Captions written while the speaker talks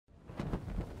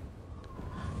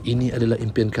Ini adalah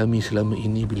impian kami selama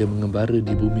ini bila mengembara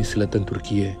di bumi selatan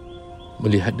Turkiye.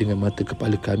 Melihat dengan mata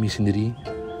kepala kami sendiri,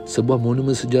 sebuah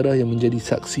monumen sejarah yang menjadi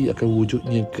saksi akan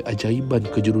wujudnya keajaiban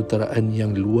kejuruteraan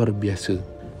yang luar biasa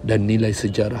dan nilai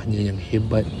sejarahnya yang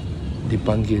hebat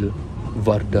dipanggil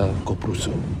Varda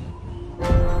Koprusu.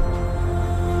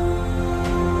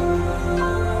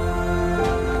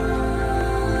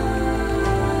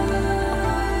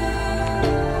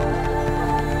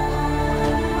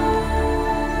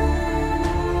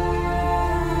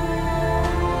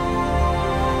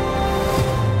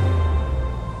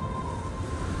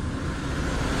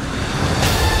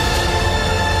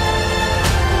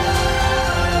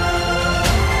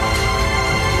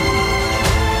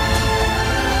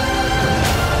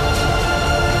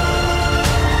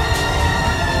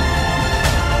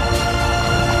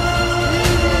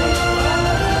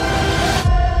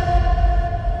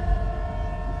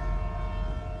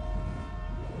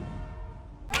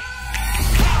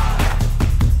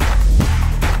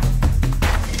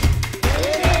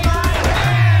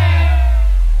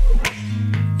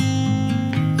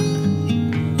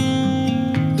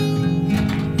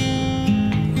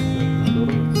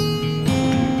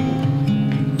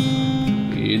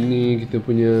 Kita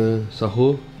punya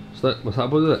sahur. Ustaz, masak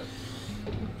apa tu tak?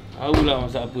 Tahulah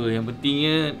masak apa. Yang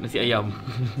pentingnya nasi ayam.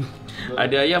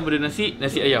 Ada ayam, ada nasi,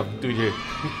 nasi ayam. Tu je.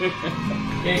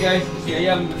 Okay guys, nasi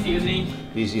ayam bersih ni.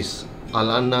 This is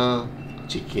Alana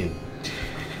chicken.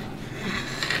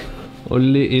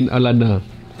 Only in Alana.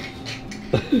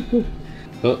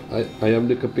 Oh,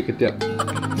 ayam dia kepik ketiak.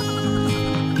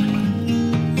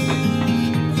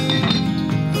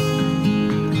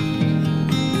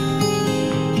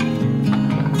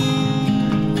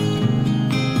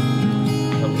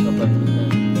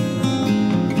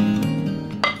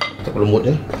 Lembut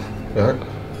ya. Ya.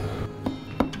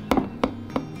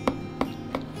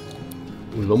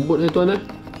 Lembut ni tuan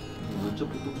Macam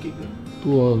putu kek kan.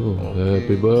 Tuan tu.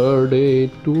 Happy birthday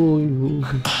to you.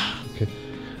 Okay.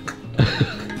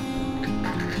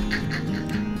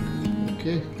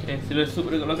 Okay. Okay, sila sup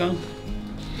dekat belakang.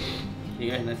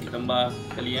 Okay guys, nasi tambah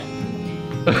sekali ya.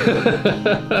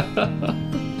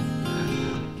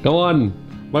 Come on.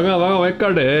 Bangang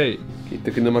wekar deh. Kita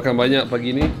kena makan banyak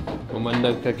pagi ni.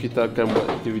 Memandangkan kita akan buat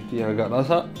aktiviti yang agak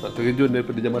rasak. Nak terjun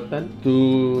daripada jambatan tu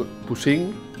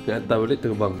pusing, ke atas balik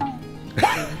terbang.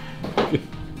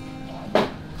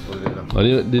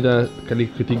 Maksudnya dia dah kali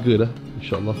ketiga dah,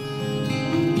 insyaAllah.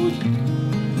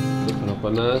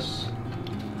 Panas.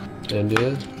 Dan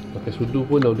dia pakai sudu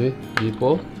pun dah boleh.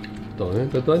 Dipor.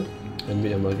 Tengok tuan-tuan.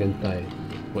 Ambil yang bahagian Thai.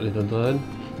 Boleh tuan-tuan.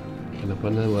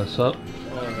 Panas wasap.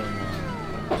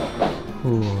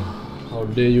 How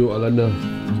dare you Alana.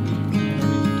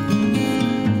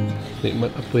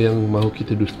 Nikmat apa yang mahu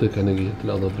kita dustakan lagi yang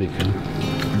telah Allah berikan.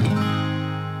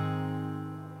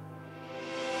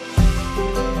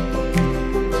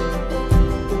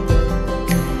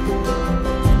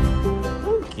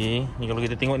 Okay, ni kalau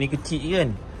kita tengok ni kecil kan.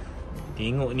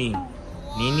 Tengok ni,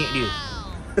 nenek dia.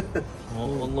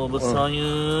 Oh Allah,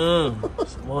 besarnya.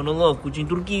 Subhanallah, kucing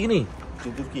Turki ke ni?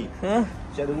 Kucing Turki. Ha?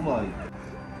 Saya ada rumah ni.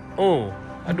 Oh,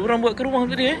 ada orang buat ke rumah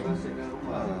tadi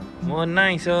Oh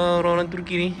nice orang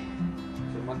Turki ni.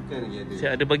 Makan lagi ada. Saya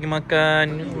ada bagi makan.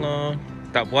 Allah.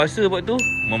 Tak puasa buat tu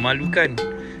memalukan.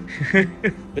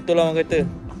 Betul lah orang kata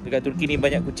dekat Turki ni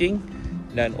banyak kucing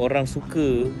dan orang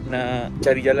suka nak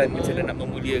cari jalan macam mana nak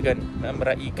memuliakan, nak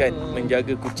meraihkan,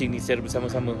 menjaga kucing ni secara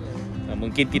bersama-sama.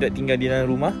 Mungkin tidak tinggal di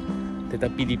dalam rumah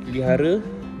tetapi dipelihara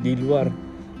di luar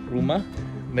rumah.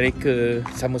 Mereka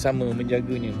sama-sama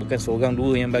menjaganya. Bukan seorang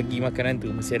dua yang bagi makanan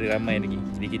tu, mesti ada ramai lagi.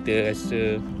 Jadi kita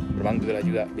rasa berbanggalah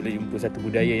juga bila jumpa satu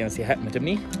budaya yang sihat macam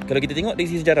ni. Kalau kita tengok dari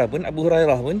sisi sejarah pun, Abu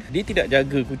Hurairah pun dia tidak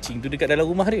jaga kucing tu dekat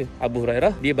dalam rumah dia. Abu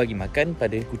Hurairah dia bagi makan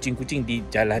pada kucing-kucing di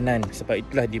jalanan. Sebab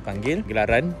itulah dipanggil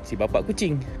gelaran si bapak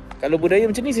kucing. Kalau budaya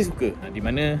macam ni saya suka. Di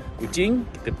mana kucing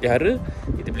kita pelihara,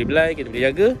 kita boleh belai, kita boleh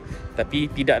jaga,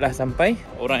 tapi tidaklah sampai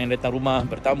orang yang datang rumah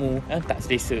bertamu tak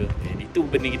selesa. Itu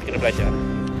benda kita kena belajar.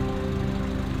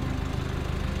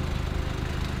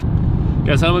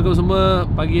 Okay, Assalamualaikum semua.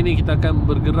 Pagi ni kita akan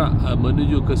bergerak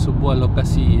menuju ke sebuah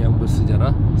lokasi yang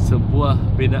bersejarah.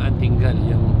 Sebuah binaan tinggal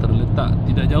yang terletak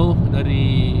tidak jauh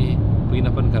dari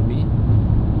penginapan kami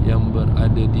yang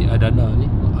berada di Adana ni.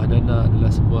 Adana adalah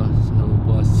sebuah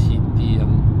city yang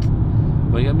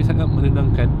bagi kami sangat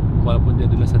menenangkan. Walaupun dia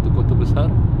adalah satu kota besar,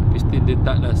 tapi still dia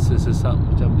taklah sesesak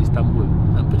macam Istanbul.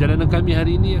 Perjalanan kami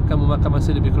hari ini akan memakan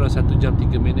masa lebih kurang 1 jam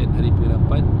 3 minit dari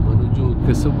penginapan menuju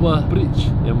ke sebuah bridge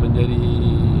yang menjadi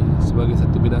sebagai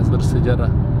satu binaan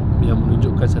bersejarah yang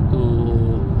menunjukkan satu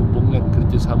hubungan merupakan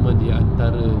kerjasama di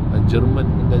antara Jerman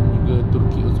dan juga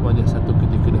Turki Uthmaniyah satu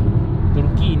ketika dahulu.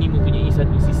 Turki ni mempunyai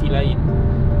satu sisi lain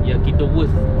yang kita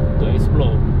worth to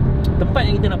explore. Tempat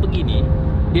yang kita nak pergi ni,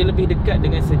 dia lebih dekat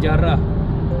dengan sejarah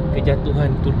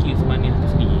kejatuhan Turki Uthmaniyah itu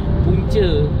sendiri. Punca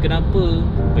kenapa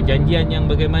perjanjian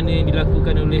yang bagaimana yang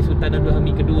dilakukan oleh Sultan Abdul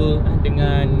Hamid II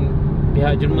dengan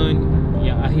pihak Jerman,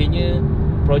 yang akhirnya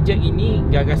projek ini,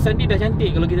 gagasan dia dah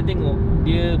cantik kalau kita tengok.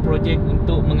 Dia projek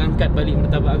untuk mengangkat balik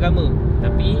martabat agama.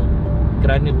 Tapi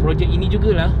kerana projek ini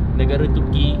jugalah negara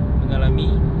Turki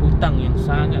mengalami hutang yang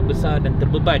sangat besar dan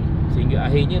terbeban, sehingga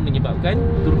akhirnya menyebabkan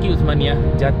Turki Uthmaniyah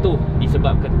jatuh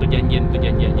disebabkan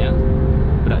perjanjian-perjanjian yang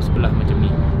berat sebelah macam ni.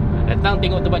 Datang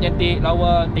tengok tempat cantik,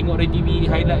 lawa, tengok TV,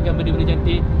 highlightkan benda-benda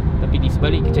cantik, tapi di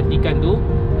sebalik kecantikan tu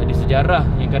ada sejarah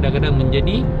yang kadang-kadang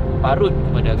menjadi parut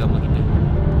kepada agama kita.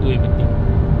 Itu yang penting.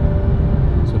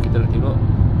 So kita nak tengok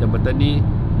jambatan ni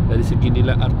dari segi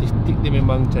nilai artistik dia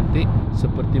memang cantik,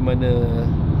 seperti mana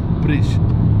bridge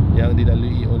yang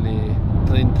dilalui oleh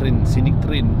train scenic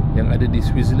train yang ada di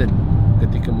Switzerland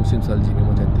ketika musim salji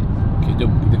memang cantik. Okey,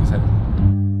 jom kita ke sana.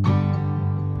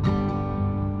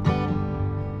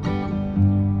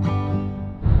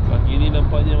 Pagi ni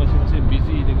nampaknya masing-masing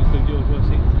busy dengan kerja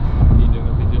masing-masing. Ini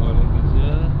dengan kerja orang kerja,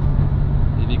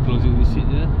 ini closing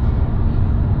receipt-nya.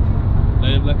 Dan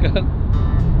yang belakang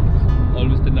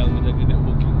always tenang menjaga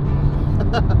networking.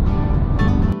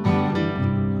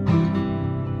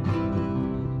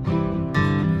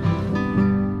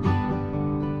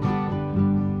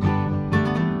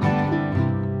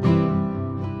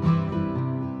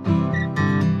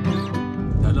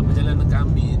 Dalam perjalanan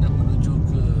kami nak menuju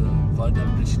ke Varda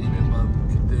Bridge ni, memang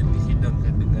kita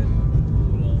dihidangkan dengan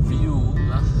view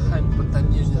lahan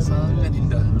pertanian yang sangat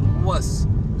indah, luas,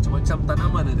 macam-macam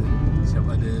tanaman ada. Siap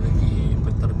ada lagi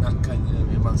penternakannya,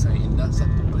 memang sangat indah.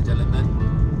 Satu perjalanan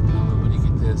yang memberi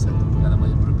kita satu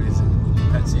pengalaman yang berbeza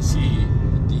melihat sisi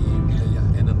di wilayah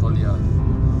Anatolia.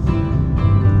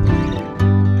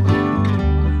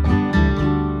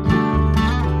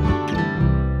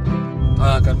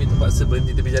 Kami terpaksa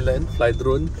berhenti tepi jalan, fly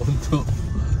drone untuk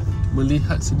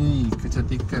melihat sendiri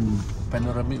kecantikan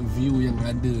panoramic view yang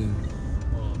ada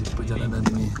di perjalanan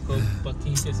ini. Kau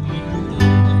parking kat sini.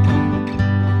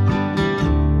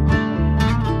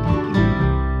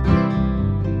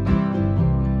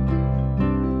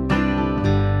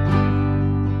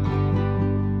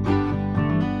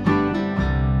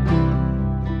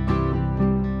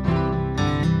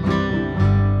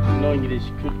 No English,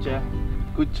 Kucha.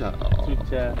 Kucha.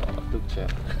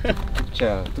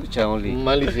 Kucha. Kucha only.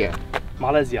 Malaysia.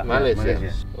 Malaysia. Malaysia.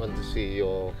 Want to see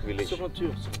your village.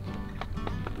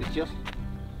 It's yours.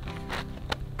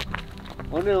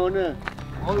 Owner.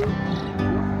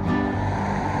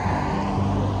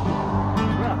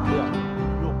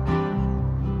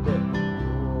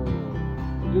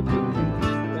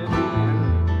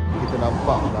 Kita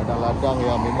nampak ladang-ladang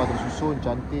yang memang tersusun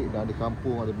cantik, dan ada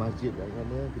kampung, ada masjid kat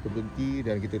sana. Kita berhenti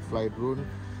dan kita fly drone,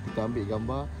 kita ambil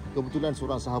gambar. Kebetulan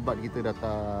seorang sahabat kita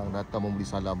datang memberi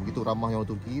salam. Begitu ramah yang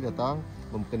orang Turki datang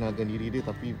memperkenalkan diri dia,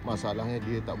 tapi masalahnya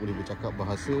dia tak boleh bercakap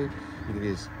bahasa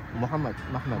Inggeris. Mahmud,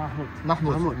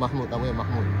 namanya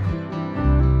Mahmud.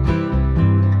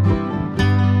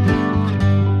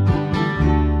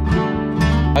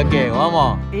 Okay, one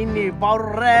more. Ini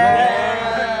baru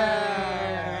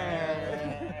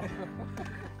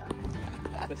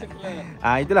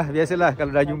Itulah biasalah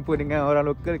kalau dah jumpa dengan orang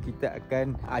lokal, kita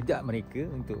akan ajak mereka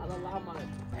untuk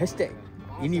hashtag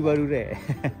ini baru rare.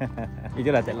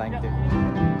 Itulah tagline kita.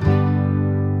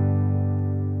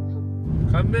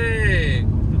 Kambing.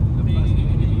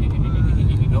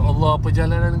 Ya Allah,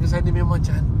 perjalanan ke sana memang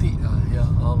cantik lah. Ya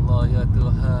Allah, ya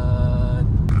Tuhan.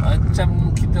 Macam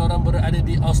kita orang berada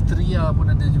di Austria pun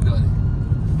ada juga ni.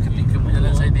 Ketika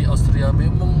perjalanan saya di Austria,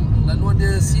 memang lalu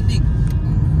ada sidik.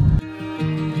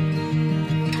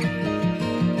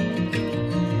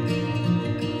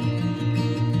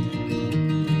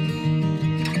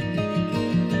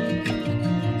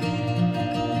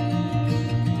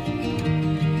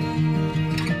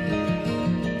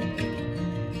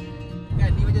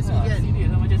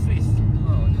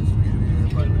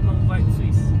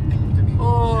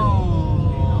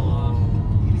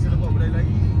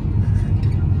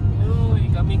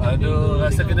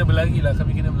 Rasa kena berlari lah,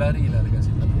 kami kena berlari lah dekat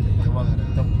sini. Memang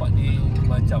tempat ni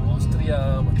macam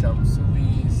Austria, macam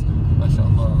Swiss, Masya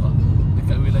Allah.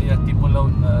 Dekat wilayah timur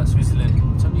laut Switzerland.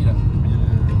 Macam ni lah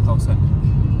kawasan ni.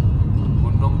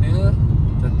 Gunung dia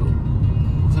macam tu,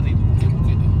 sering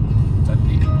bukit-bukit dia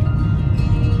cantik.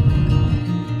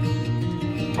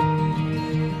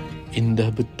 Indah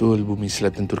betul bumi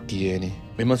selatan Turkiye ni.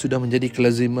 Memang sudah menjadi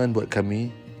kelaziman buat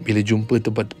kami Bila jumpa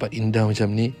tempat-tempat indah macam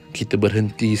ni, kita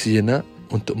berhenti sejenak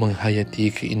untuk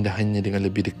menghayati keindahannya dengan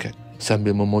lebih dekat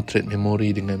sambil memotret memori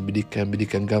dengan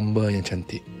bidikan-bidikan gambar yang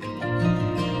cantik.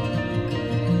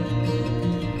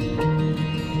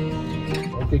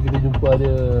 Okey, kita jumpa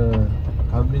ada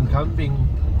kambing-kambing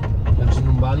dan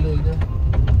senum bala je.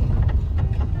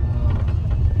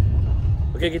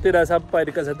 Okey, kita dah sampai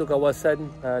dekat satu kawasan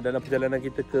dalam perjalanan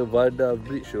kita ke Varda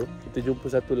Bridge tu. Kita jumpa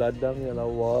satu ladang yang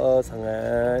lawa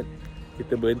sangat.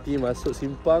 Kita berhenti masuk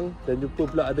simpang dan jumpa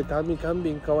pula ada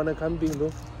kambing-kambing, kawanan kambing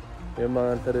tu.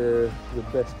 Memang antara the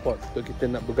best spot untuk kita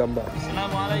nak bergambar.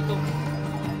 Assalamualaikum.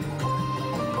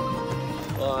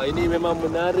 Wah, ini memang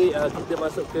menarik. Kita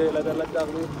masuk ke ladang-ladang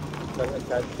ni. Sangat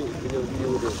cantik punya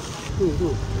view dia. Tu.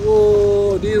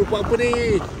 Oh, dia rupa apa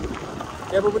ni?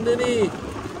 Apa benda ni?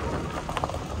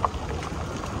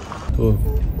 Oh.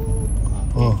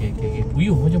 Okay.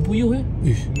 Puyuh, macam puyuh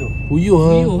Ish, puyuh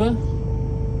ha. Puyuh ha?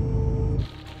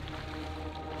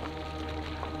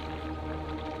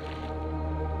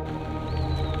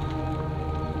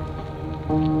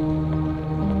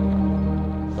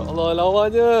 Ya Allah,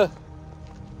 lawanya.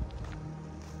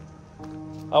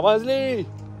 Abang Azli.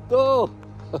 Tu.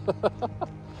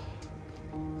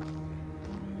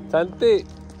 Cantik.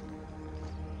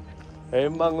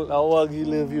 Memang lawa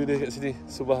gila view dia kat sini.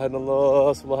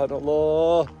 Subhanallah,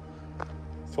 subhanallah.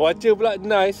 Cuaca pula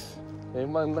nice.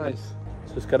 Memang nice.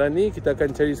 So sekarang ni kita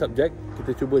akan cari subjek.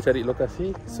 Kita cuba cari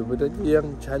lokasi sebenarnya yang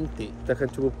cantik. Kita akan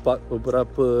cuba park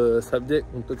beberapa subjek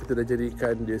untuk kita dah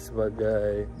jadikan dia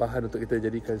sebagai bahan untuk kita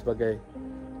jadikan sebagai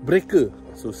breaker.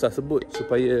 Susah sebut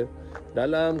supaya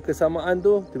dalam kesamaan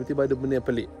tu tiba-tiba ada benda yang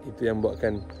pelik. Itu yang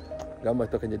buatkan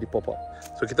gambar tu akan jadi pop up.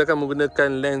 So kita akan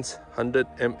menggunakan lens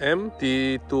 100mm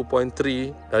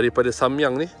T2.3 daripada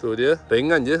Samyang ni. Tu dia,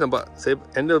 ringan je nampak. Saya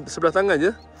handle sebelah tangan je.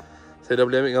 Saya dah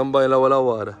boleh ambil gambar yang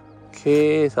lawa-lawa dah.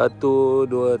 Okey, 1,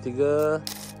 2, 3.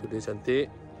 Tu dia cantik.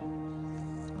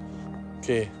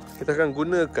 Okey, kita akan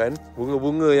gunakan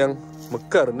bunga-bunga yang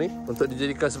mekar ni untuk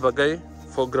dijadikan sebagai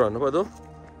foreground. Nampak tu?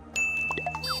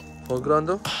 Foreground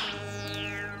tu.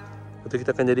 Lepas tu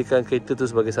kita akan jadikan kereta tu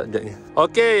sebagai subjeknya.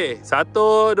 Okey,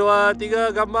 1, 2,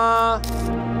 3, gambar.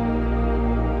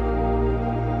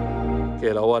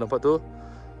 Okey, lawa nampak tu.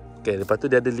 Okey, lepas tu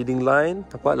dia ada leading line.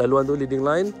 Nampak laluan tu leading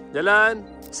line. Jalan,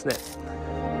 snap.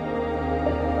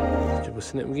 Cuba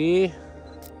snap lagi.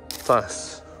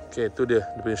 Fast. Okey, tu dia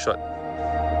punya shot.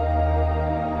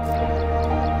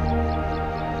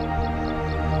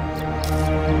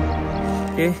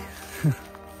 Okey.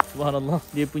 Subhanallah,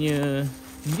 dia punya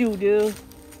view dia,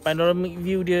 panoramic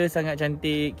view dia sangat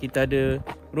cantik. Kita ada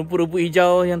rumput-rumput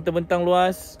hijau yang terbentang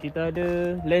luas. Kita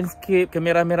ada landscape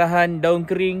kemerah-merahan daun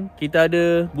kering. Kita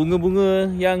ada bunga-bunga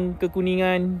yang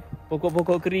kekuningan,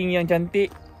 pokok-pokok kering yang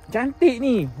cantik. Cantik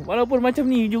ni, walaupun macam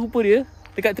ni je rupa dia.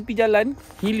 Dekat tepi jalan,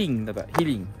 healing tak?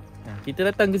 Healing. Kita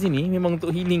datang ke sini memang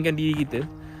untuk healingkan diri kita.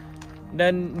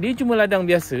 Dan dia cuma ladang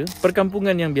biasa,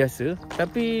 perkampungan yang biasa.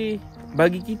 Tapi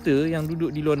bagi kita yang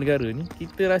duduk di luar negara ni,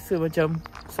 kita rasa macam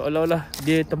seolah-olah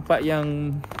dia tempat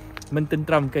yang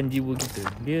mententeramkan jiwa kita.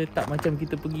 Dia tak macam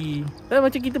kita pergi,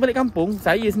 macam kita balik kampung.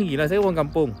 Saya sendirilah, saya orang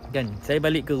kampung kan. Saya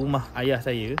balik ke rumah ayah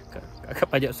saya kat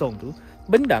Pajak Song tu,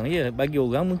 Bendang je. Bagi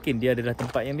orang mungkin dia adalah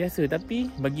tempat yang biasa. Tapi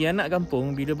bagi anak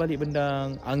kampung, bila balik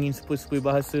Bendang, angin sepoi-sepoi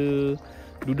bahasa,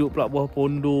 duduk pula bawah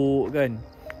pondok kan,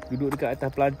 duduk dekat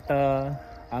atas pelantar,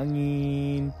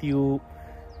 angin tiup,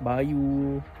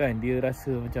 bayu kan, dia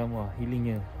rasa macam wah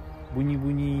healingnya.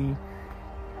 Bunyi-bunyi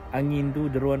angin tu,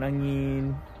 deruan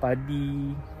angin,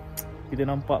 padi, kita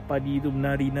nampak padi tu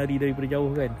menari-nari daripada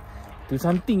jauh kan. Tu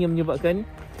something yang menyebabkan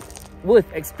worth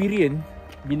experience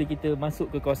bila kita masuk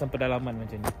ke kawasan pedalaman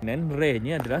macam ni. Dan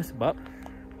rare-nya adalah sebab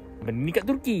benda ni kat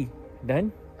Turki.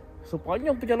 Dan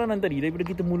sepanjang perjalanan tadi, daripada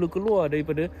kita mula keluar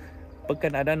daripada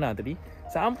Pekan Adana tadi,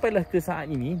 sampailah ke saat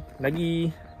ini, lagi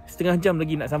setengah jam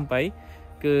lagi nak sampai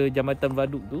ke Jambatan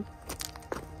Viaduct tu.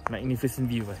 Magnificent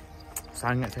view kan.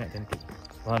 Sangat-sangat cantik.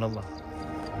 Subhanallah.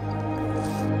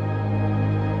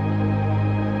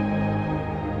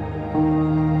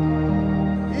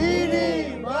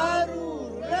 Ini baru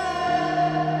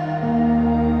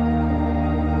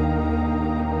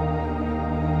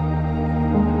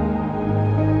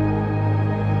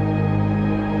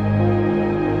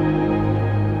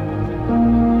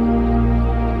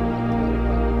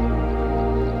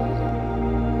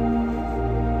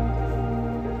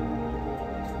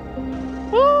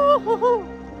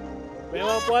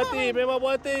Memang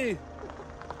puas hati.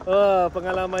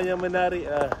 Pengalaman yang menarik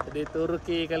di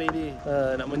Turki kali ini.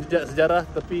 Nak menjejak sejarah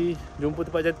tapi jumpa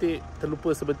tempat cantik,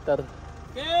 terlupa sebentar.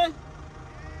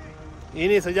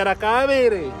 Ini sejarah kami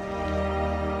ni.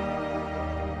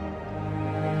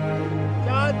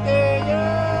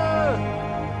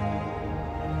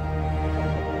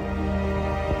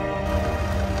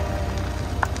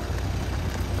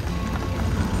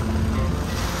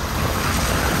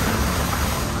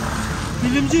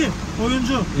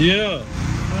 Oyuncu. Yeah.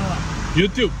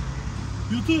 YouTube.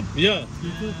 YouTube. Yeah.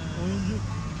 YouTube. Oyuncu.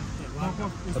 Bak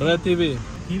bak. Ra TV.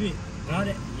 TV.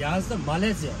 Yani yazdım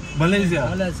Malezya. Malaysia.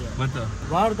 Malezya. Betul.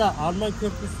 Varda Alman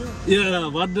Köprüsü. Yeah,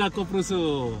 Varda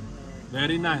Koprusu.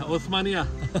 Very nice. Uthmaniyah.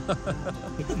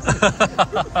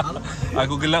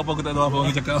 Aku gelap aku tak tahu apa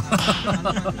orang cakap.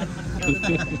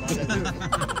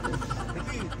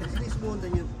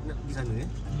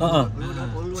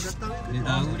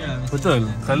 Betul.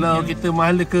 Kalau kita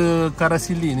mahala ke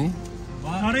Karasili ni,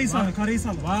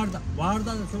 Karahisar.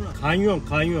 Varda sonra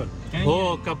kanyon.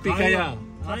 oh Kapi Kaya.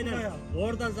 Aynen.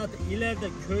 Oradan zaten ileride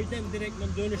köyden direktmen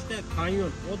dönüşte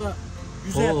kanyon. O da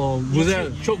güzel. Oh,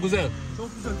 güzel. Çok güzel. Çok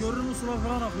güzel. Görür müsün sular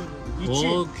falan akıyor.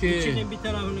 Okey. İçinin bir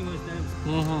tarafını göstereyim.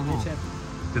 Geçer.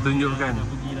 Dia tunjukkan.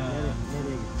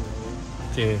 Nereye gitti?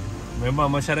 Okey.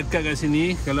 Memang masyarakat kat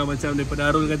sini kalau macam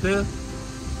daripada Arul kata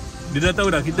dia dah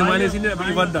tahu dah kita mana sini nak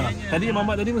pergi Varda. Tadi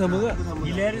Mamat tadi pun sama ke?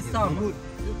 İleri sağ.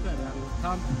 Süper yani.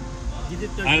 Tam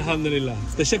gidip dönüp. Alhamdulillah.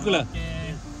 Teşekkürler.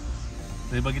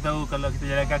 Saya bagi tahu kalau kita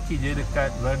jalan kaki je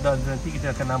dekat Varda nanti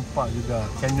kita akan nampak juga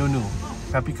Canyon tu.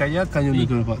 Kapi Kaya Canyon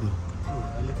tu nampak tu.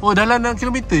 Oh, dalam 6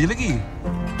 km je lagi.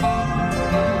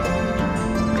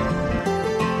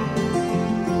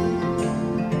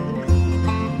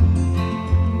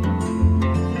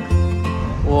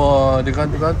 Wah, dia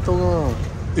gantung-gantung.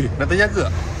 Nak tanya ke?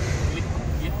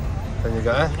 Tanya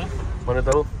ke Mana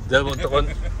tahu? Jangan untuk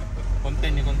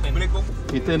Konten.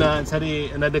 kita nak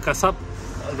cari another kasab.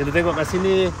 Kita tengok kat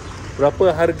sini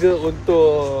berapa harga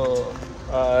untuk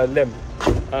lamb.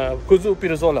 Kuzu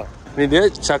pirzola. Ni dia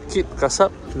cakit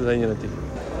kasab. Kita tanya nanti.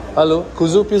 Halo,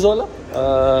 kuzu pirzola?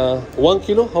 1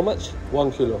 kilo how much? 1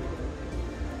 kilo.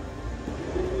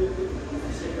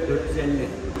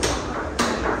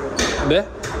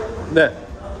 There?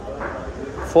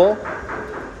 4. Oh.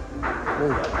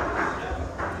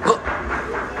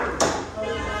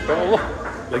 Ya Allah,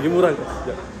 lagi murah ke?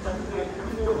 Sekejap.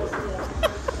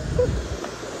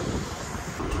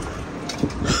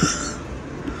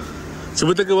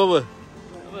 Cuba teka berapa?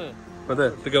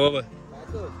 Apa? Teka berapa?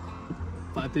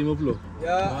 450.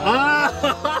 Ya.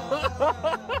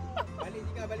 Balik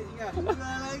tinggal.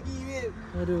 Murah lagi, babe.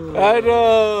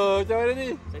 Aduh, macam mana ni?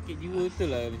 Sakit jiwa betul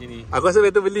lah macam ni. Aku rasa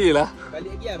better belilah.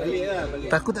 Balik lagi.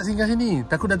 Takut tak singgah sini.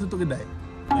 Takut dah tutup kedai.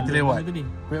 Kita lewat.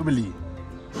 Baik beli.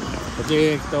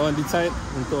 Okey, kita orang decide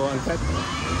untuk angkat.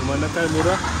 Pemandangan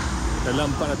murah.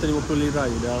 Dalam 450 lira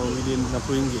je. Dah within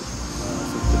RM60.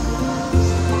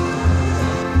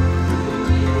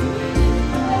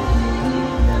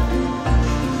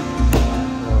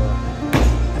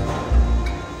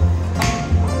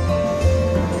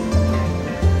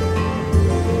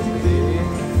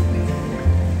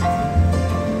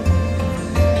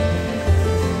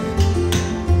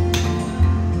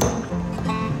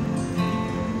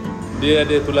 Dia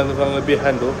ada tulang-tulang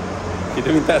lebihan tu.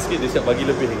 Kita minta sikit, dia siap bagi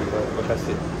lebih lagi. Terima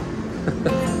kasih.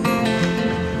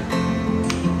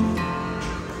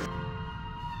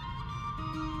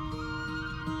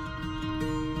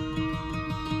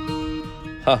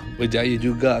 Berjaya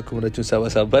juga aku meracun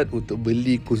sahabat-sahabat untuk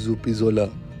beli kuzu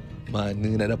pirzola.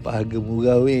 Mana nak dapat harga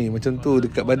murah weh macam tu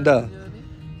dekat bandar.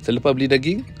 Selepas beli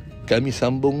daging, kami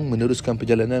sambung meneruskan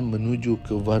perjalanan menuju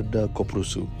ke Varda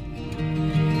Koprusu.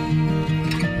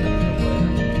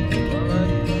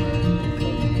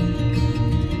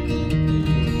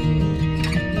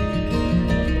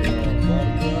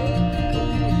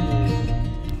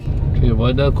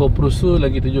 Varda Koprusu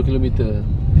lagi 7 km.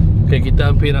 Okay,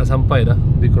 kita hampir nak sampai dah.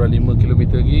 Lebih kurang 5 km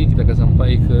lagi kita akan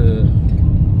sampai ke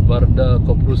Varda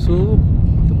Koprusu.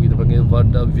 Kita panggil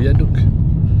Varda Viaduct,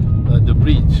 the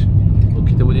bridge.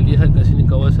 Kita boleh lihat kat sini,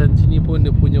 kawasan sini pun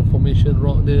dia punya formation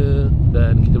rock dia.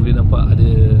 Dan kita boleh nampak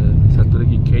ada satu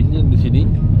lagi canyon di sini.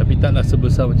 Tapi taklah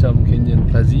sebesar macam canyon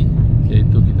Tazi,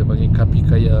 iaitu kita panggil Kapi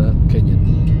Kaya Canyon.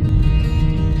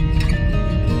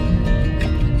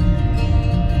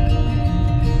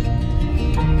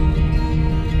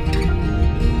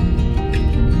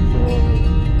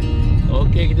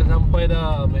 Okay, kita sampai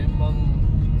dah. Memang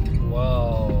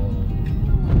wow,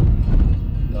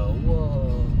 lawa.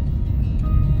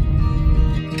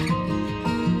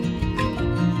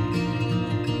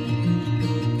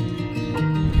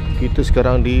 Kita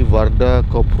sekarang di Varda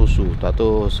Koprusu. Tak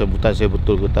tahu sebutan saya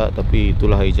betul ke tak, tapi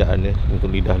itulah ejaannya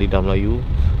untuk lidah-lidah Melayu.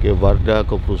 Okay, Varda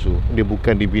Koprusu. Dia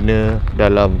bukan dibina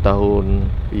dalam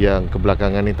tahun yang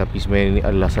kebelakangan ni, tapi sebenarnya ini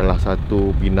adalah salah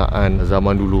satu binaan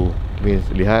zaman dulu.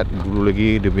 Lihat dulu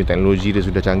lagi dia punya teknologi dia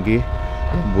sudah canggih,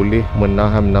 boleh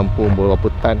menampung beberapa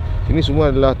tan. Ini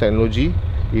semua adalah teknologi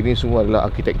Ini semua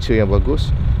adalah arkitektur yang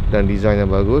bagus dan desain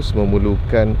yang bagus,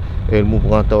 memerlukan ilmu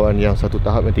pengetahuan yang satu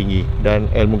tahap yang tinggi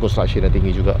dan ilmu construction yang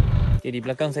tinggi juga. Okay, di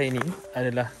belakang saya ni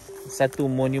adalah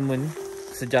satu monumen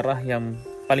sejarah yang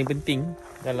paling penting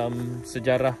dalam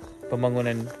sejarah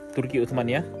pembangunan Turki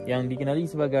Uthmaniyah yang dikenali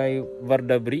sebagai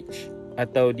Varda Bridge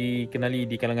atau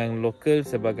dikenali di kalangan lokal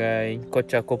sebagai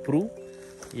Punca Koprusu,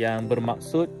 yang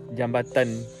bermaksud jambatan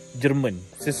Jerman.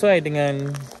 Sesuai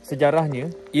dengan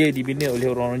sejarahnya, ia dibina oleh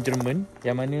orang-orang Jerman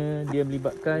yang mana dia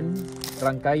melibatkan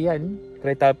rangkaian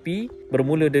kereta api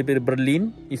bermula dari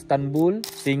Berlin, Istanbul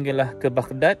sehinggalah ke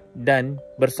Baghdad dan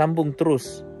bersambung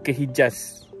terus ke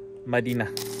Hijaz,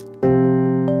 Madinah.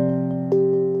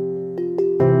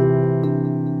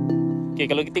 Okay,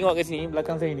 kalau kita tengok ke sini,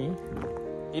 belakang saya ni,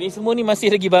 ini semua ni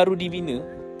masih lagi baru dibina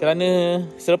kerana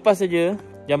selepas saja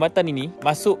jambatan ini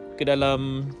masuk ke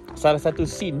dalam salah satu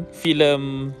scene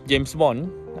filem James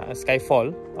Bond,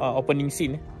 Skyfall, opening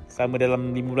scene sama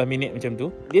dalam 15 minit macam tu.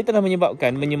 Dia telah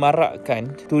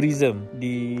menyemarakkan tourism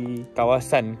di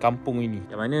kawasan kampung ini,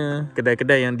 yang mana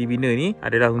kedai-kedai yang dibina ni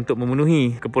adalah untuk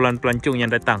memenuhi keperluan pelancong yang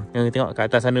datang. Yang tengok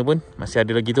kat atas sana pun masih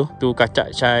ada lagi tu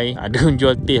kacak chai, ada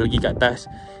jual teh lagi kat atas.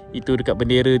 Itu dekat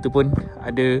bendera tu pun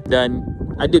ada, dan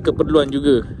ada keperluan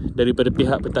juga daripada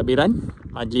pihak pentadbiran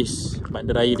Majlis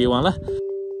Bandaraya Dewan lah.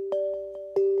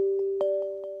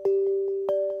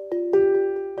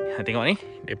 Tengok ni,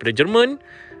 daripada Jerman,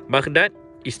 Baghdad,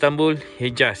 Istanbul,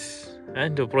 Hijaz.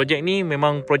 Projek ni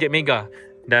memang projek mega,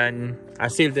 dan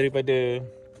hasil daripada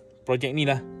projek ni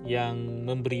lah yang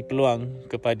memberi peluang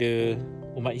kepada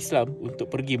umat Islam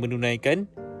untuk pergi menunaikan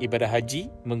ibadah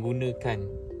haji menggunakan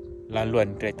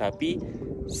laluan kereta api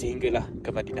sehinggalah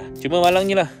ke Madinah. Cuma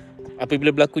malangnya lah,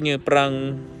 apabila berlakunya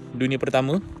Perang Dunia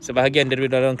Pertama, sebahagian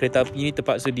daripada laluan kereta api ini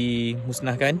terpaksa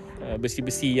dimusnahkan.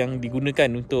 Besi-besi yang digunakan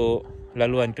untuk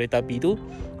laluan kereta api itu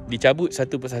dicabut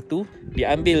satu persatu,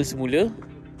 diambil semula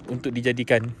untuk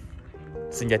dijadikan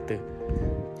senjata.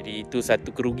 Jadi itu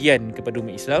satu kerugian kepada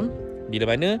umat Islam,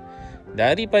 bila mana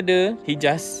daripada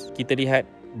Hijaz kita lihat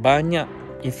banyak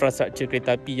infrastruktur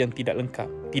kereta api yang tidak lengkap,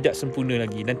 tidak sempurna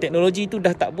lagi, dan teknologi itu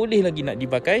dah tak boleh lagi nak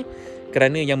dipakai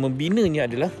kerana yang membinanya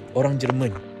adalah orang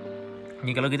Jerman.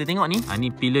 Ni kalau kita tengok ni,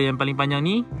 ni pilar yang paling panjang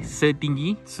ni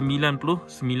setinggi 99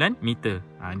 meter.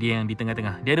 Dia yang di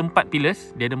tengah-tengah. Dia ada 4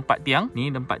 pillars, dia ada 4 tiang. Ni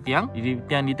ada 4 tiang. Jadi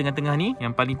tiang di tengah-tengah ni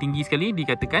yang paling tinggi sekali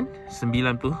dikatakan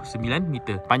 99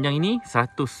 meter. Panjang ini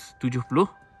 172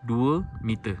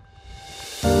 meter.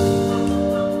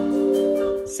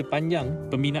 Sepanjang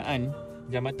pembinaan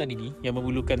jambatan ini yang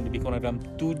memerlukan lebih kurang dalam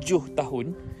 7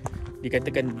 tahun,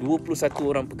 dikatakan 21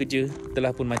 orang pekerja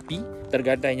telah pun mati,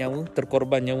 tergadai nyawa,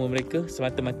 terkorban nyawa mereka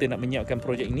semata-mata nak menyiapkan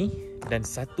projek ini, dan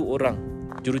 1 orang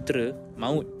jurutera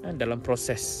maut dalam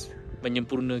proses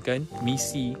menyempurnakan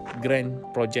misi grand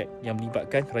project yang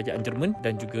melibatkan kerajaan Jerman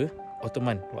dan juga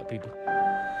Ottoman waktu itu.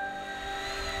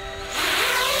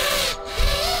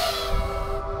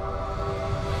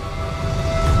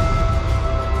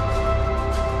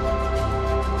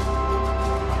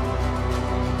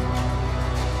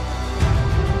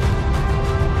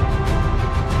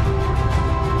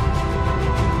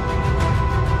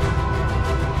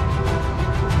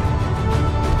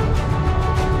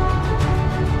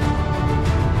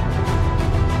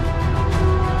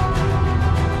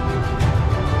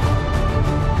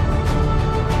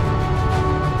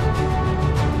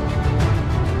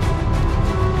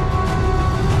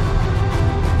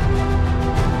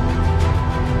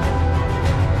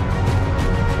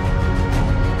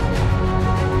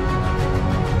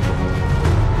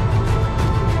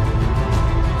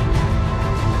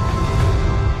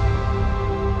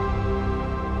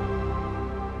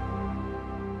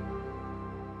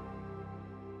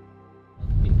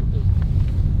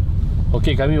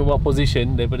 Okey, kami membuat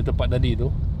position daripada tempat tadi tu.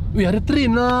 Wih, ada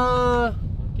train lah.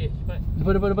 Okey, cepat.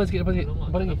 Depan sikit, depan lagi.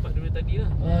 Dapat dulu tadi lah.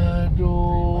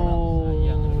 Aduh.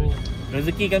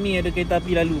 Rezeki kami ada kereta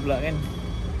api lalu pula kan.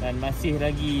 Dan masih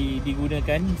lagi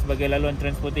digunakan sebagai laluan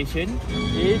transportation.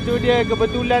 Itu dia,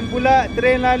 kebetulan pula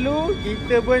train lalu,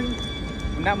 kita pun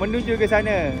nak menuju ke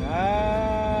sana.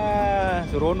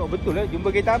 Seronok betul lah, jumpa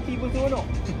kereta api pun seronok.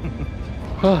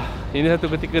 Ini satu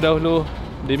ketika dahulu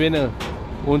dibina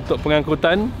untuk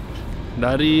pengangkutan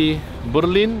dari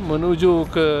Berlin menuju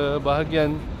ke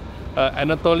bahagian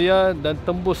Anatolia dan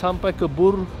tembus sampai ke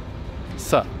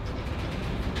Bursa.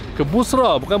 Ke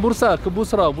Busra, bukan Bursa, ke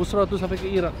Busra. Busra tu sampai ke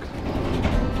Iraq.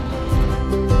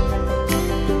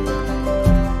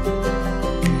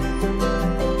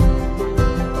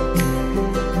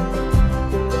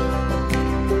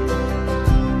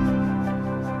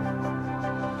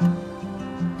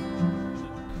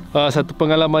 satu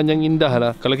pengalaman yang indah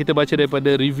lah. Kalau kita baca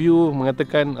daripada review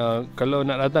mengatakan kalau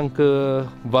nak datang ke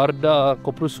Varda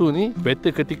Koprusu ni,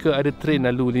 better ketika ada train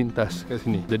lalu lintas kat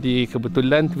sini. Jadi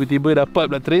kebetulan tiba-tiba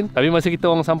dapat pula train, tapi masa kita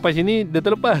orang sampai sini dia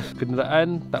terlepas.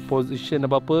 Kenderaan tak position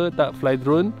apa-apa, tak fly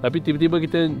drone, tapi tiba-tiba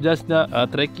kita just nak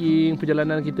tracking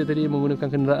perjalanan kita tadi menggunakan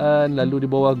kenderaan lalu di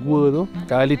bawah gua tu.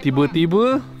 Kali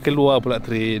tiba-tiba keluar pula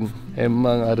train.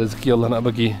 Memang rezeki Allah nak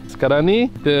bagi. Sekarang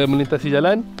ni kita melintasi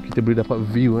jalan, kita boleh dapat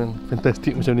view yang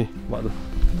fantastic macam ni. Nampak tu.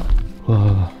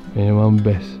 Wah, memang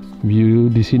best. View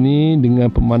di sini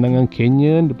dengan pemandangan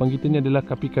canyon. Depan kita ni adalah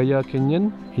Kapikaya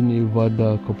Canyon. Ini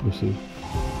Varda Koprusu.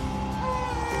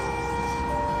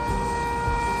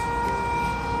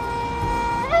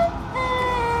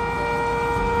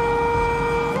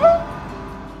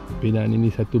 Binaan ini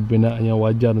satu binaan yang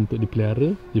wajar untuk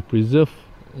dipelihara, dipreserve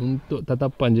untuk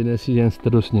tatapan generasi yang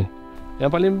seterusnya.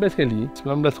 Yang paling best sekali,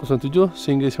 1907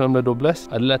 sehingga 1912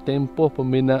 adalah tempoh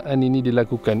pembinaan ini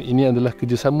dilakukan. Ini adalah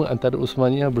kerjasama antara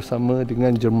Uthmaniyah bersama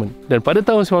dengan Jerman. Dan pada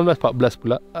tahun 1914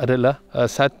 pula adalah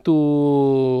satu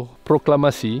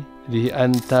proklamasi di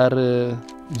antara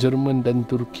Jerman dan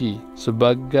Turki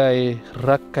sebagai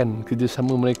rakan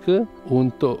kerjasama mereka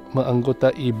untuk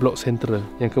menganggotai blok sentral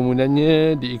yang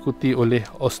kemudiannya diikuti oleh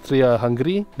Austria,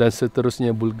 Hungary dan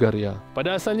seterusnya Bulgaria.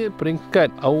 Pada asalnya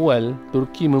peringkat awal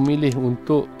Turki memilih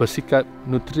untuk bersikap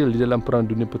neutral di dalam Perang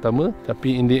Dunia Pertama,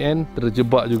 tapi in the end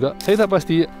terjebak juga. Saya tak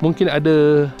pasti, mungkin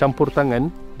ada campur tangan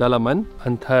dalaman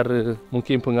antara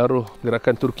mungkin pengaruh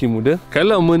gerakan Turki muda.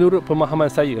 Kalau menurut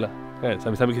pemahaman saya lah kan,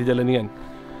 sambil-sambil kita jalan ni kan,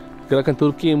 gerakan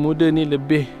Turki muda ni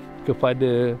lebih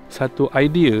kepada satu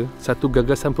idea, satu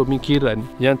gagasan pemikiran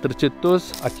yang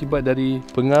tercetus akibat dari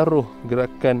pengaruh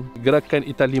gerakan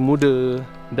Itali muda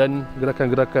dan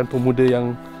gerakan-gerakan pemuda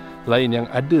yang lain yang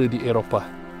ada di Eropah.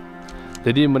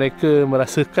 Jadi mereka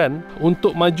merasakan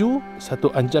untuk maju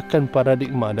satu anjakan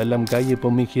paradigma dalam gaya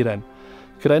pemikiran.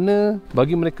 Kerana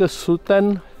bagi mereka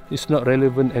Sultan is not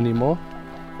relevant anymore.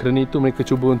 Kerana itu mereka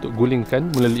cuba untuk gulingkan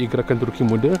melalui gerakan Turki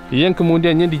muda yang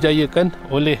kemudiannya dijayakan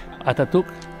oleh Atatürk.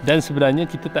 Dan sebenarnya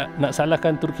kita tak nak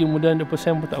salahkan Turki muda 100%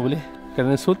 pun tak boleh.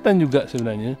 Kerana Sultan juga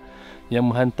sebenarnya yang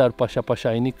menghantar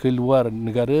pasha-pasha ini ke luar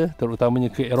negara,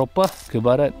 terutamanya ke Eropah, ke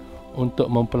Barat untuk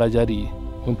mempelajari,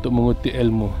 untuk mengutip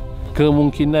ilmu.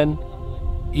 Kemungkinan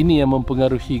ini yang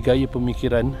mempengaruhi gaya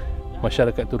pemikiran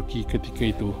masyarakat Turki ketika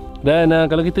itu. Dan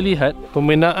kalau kita lihat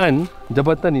pembinaan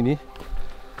jabatan ini,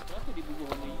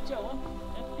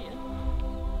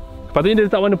 patutnya dia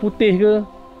letak warna putih ke?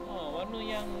 Warna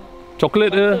yang coklat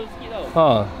ke?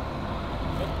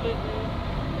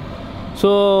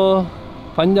 So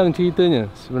panjang ceritanya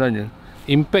sebenarnya.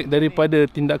 Impact daripada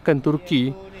tindakan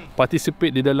Turki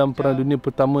participate di dalam Perang Dunia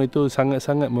Pertama itu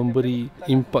sangat-sangat memberi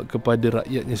impak kepada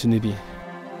rakyatnya sendiri.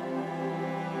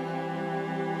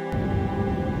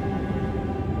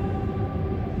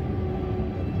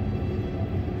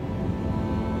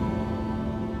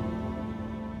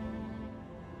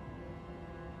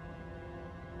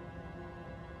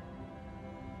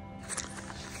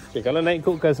 Okay, kalau nak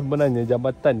ikutkan sebenarnya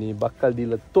jabatan ni bakal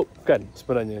diletupkan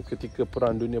sebenarnya ketika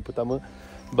Perang Dunia Pertama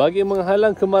bagi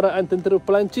menghalang kemarahan tentera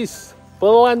Perancis,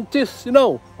 you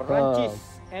know, Perancis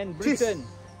and Britain.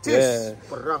 Yeah.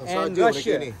 Perang And saja Rahsia.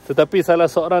 mereka ni. Tetapi salah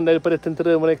seorang daripada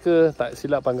tentera mereka, tak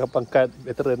silap pangkat-pangkat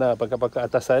veteran lah, pangkat-pangkat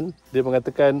atasan, dia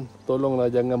mengatakan tolonglah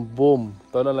jangan bom,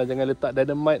 tolonglah jangan letak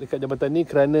dynamite dekat jabatan ni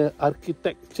kerana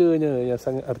arkitekturnya yang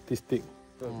sangat artistik.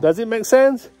 Does it make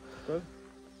sense?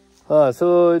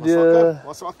 So dia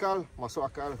masuk akal.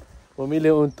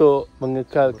 memilih untuk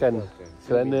mengekalkan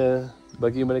kerana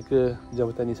bagi mereka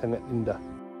jabatan ini sangat indah.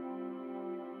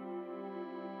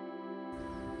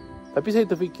 Tapi saya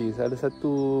terfikir, ada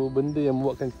satu benda yang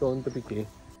membuatkan kita orang terfikir,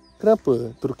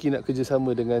 kenapa Turki nak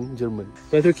kerjasama dengan Jerman?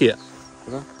 Yang Turki tak?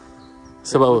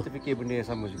 Sebab apa? Saya terfikir benda yang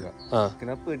sama juga.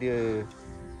 Kenapa dia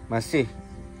masih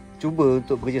cuba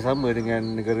untuk bekerjasama dengan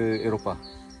negara Eropah?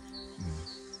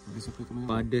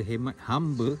 Pada hemat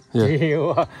hamba,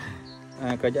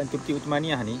 kerajaan Turki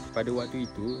Uthmaniyah ni pada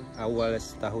waktu itu awal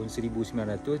tahun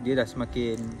 1900 dia dah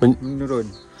semakin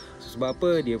menurun. Sebab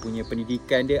apa? Dia punya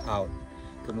pendidikan dia out.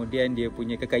 Kemudian dia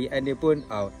punya kekayaan dia pun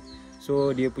out. So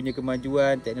dia punya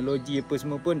kemajuan teknologi apa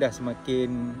semua pun dah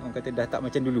semakin, orang kata dah tak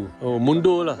macam dulu.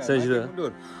 Mundur lah saya cerita.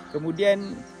 Mundur.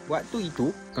 Kemudian waktu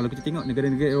itu kalau kita tengok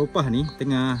negara-negara Eropah ni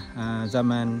tengah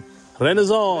zaman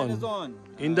Renaissance.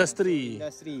 Industri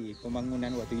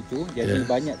pembangunan waktu itu. Jadi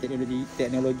banyak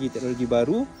teknologi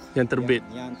baru yang terbit.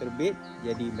 Yang terbit,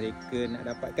 jadi mereka nak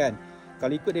dapatkan.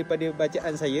 Kalau ikut daripada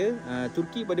bacaan saya,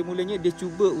 Turki pada mulanya dia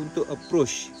cuba untuk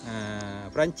approach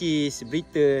Perancis,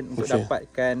 Britain untuk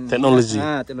dapatkan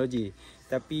teknologi.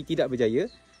 Tapi tidak berjaya.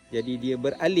 Jadi dia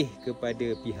beralih kepada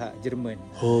pihak Jerman.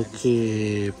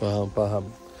 Okey, faham.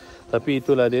 Tapi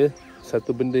itulah dia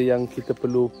satu benda yang kita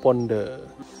perlu ponder.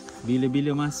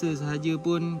 Bila-bila masa sahaja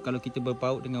pun kalau kita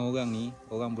berpaut dengan orang ni,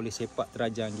 orang boleh sepak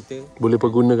terajang kita, Boleh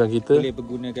pergunakan kita.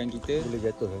 boleh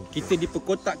jatuhkan. Kita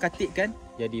diperkotak-katikkan,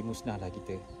 jadi musnahlah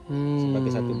kita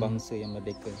sebagai satu bangsa yang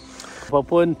merdeka.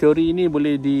 Apapun teori ini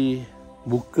boleh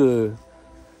dibuka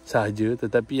sahaja,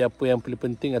 tetapi apa yang paling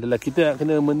penting adalah kita nak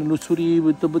kena menelusuri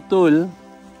betul-betul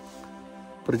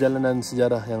perjalanan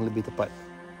sejarah yang lebih tepat.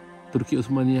 Turki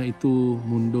Uthmaniyah itu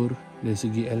mundur dari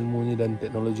segi ilmunya dan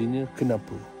teknologinya.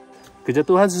 Kenapa?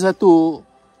 Kejatuhan sesuatu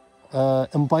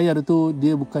empayar itu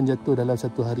dia bukan jatuh dalam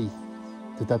satu hari,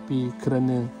 tetapi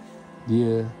kerana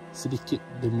dia sedikit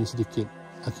demi sedikit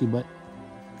akibat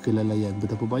kelalaian.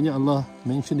 Betapa banyak Allah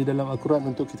mention di dalam Al-Quran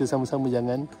untuk kita sama-sama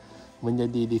jangan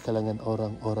menjadi di kalangan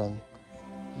orang-orang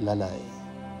lalai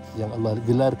yang Allah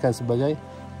gelarkan sebagai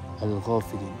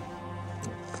Al-Ghafilin.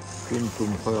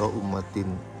 Kuntum khaira ummatin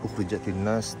ukhrijat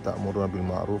linnas ta'muruna bil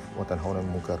ma'ruf wa tanhauna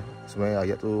 'anil munkar. Sebenarnya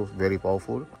ayat tu very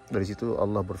powerful. Dari situ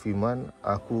Allah berfirman,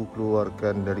 aku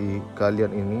keluarkan dari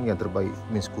kalian ini yang terbaik.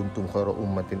 Means kuntum khaira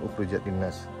ummatin ukhrijat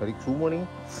linnas. Dari semua ni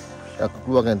aku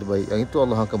keluarkan yang terbaik. Yang itu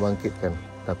Allah akan bangkitkan.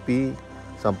 Tapi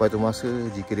sampai tu masa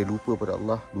jika dia lupa pada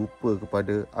Allah, lupa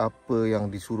kepada apa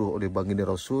yang disuruh oleh baginda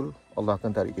Rasul, Allah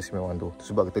akan tarik keistimewaan tu.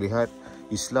 Sebab kita lihat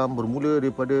Islam bermula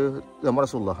daripada zaman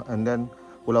Rasulullah, and then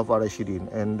Khulafa Rasyidin,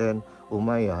 and then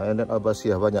Umayyah, and then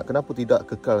Abbasiyah, banyak. Kenapa tidak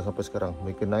kekal sampai sekarang?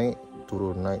 Mereka naik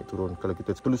turun. Kalau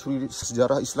kita telusuri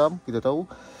sejarah Islam, kita tahu,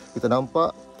 kita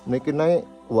nampak mereka naik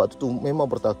waktu tu memang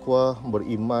bertakwa,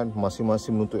 beriman,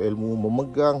 masing-masing menuntut ilmu,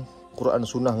 memegang Quran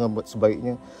Sunnah dengan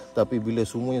sebaiknya. Tapi bila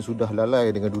semuanya sudah lalai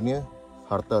dengan dunia,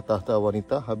 harta tahta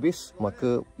wanita habis,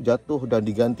 maka jatuh dan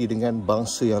diganti dengan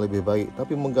bangsa yang lebih baik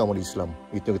tapi memegang oleh Islam.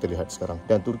 Itu yang kita lihat sekarang.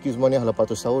 Dan Turki Uthmaniyah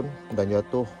 800 tahun dan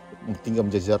jatuh, tinggal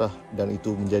menjadi dan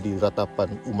itu menjadi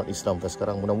ratapan umat Islam sampai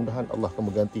sekarang. Mudah-mudahan Allah akan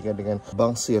menggantikan dengan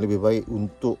bangsa yang lebih baik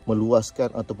untuk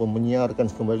meluaskan ataupun menyiarkan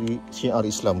kembali syiar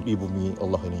Islam di bumi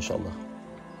Allah ini, insya-Allah.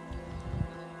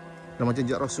 Dan macam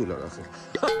jak Rasul lah rasa.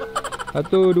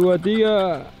 1, 2,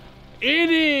 3.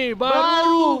 Ini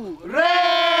baru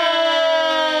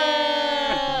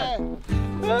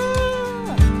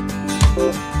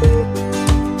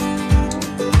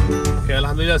Okay,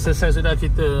 alhamdulillah selesai sudah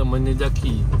kita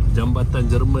menjejaki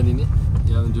jambatan Jerman ini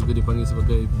yang juga dipanggil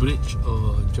sebagai Bridge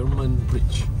or German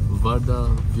Bridge, Varda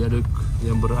Viaduct,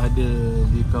 yang berada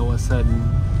di kawasan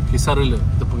Kisarela.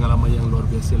 Itu pengalaman yang luar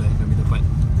biasa lah yang kami dapat.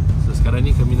 So sekarang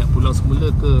ni kami nak pulang semula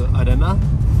ke Adana,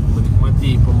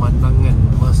 menikmati pemandangan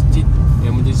masjid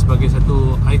yang menjadi sebagai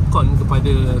satu ikon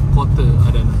kepada kota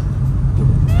Adana. Jom.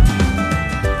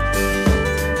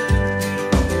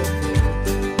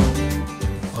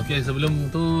 Okey, sebelum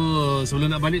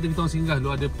nak balik kita orang singgah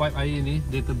dulu, ada pipe air ni,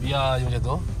 dia terbiar je macam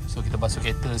tu. So kita basuh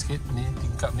kereta sikit ni,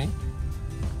 tingkap ni.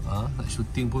 Nak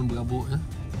shooting pun berabuk je.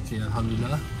 Okey,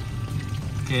 alhamdulillah.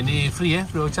 Okey, ni free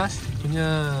free of charge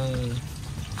punya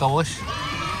car wash.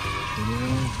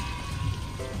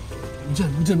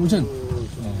 Hujan.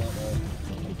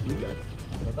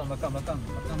 Belakang.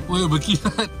 Oh,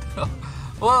 berkilat.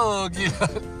 Oh,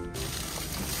 kilat.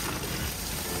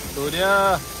 Tu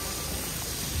dia.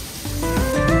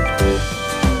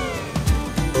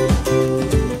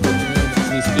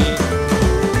 Sini sikit.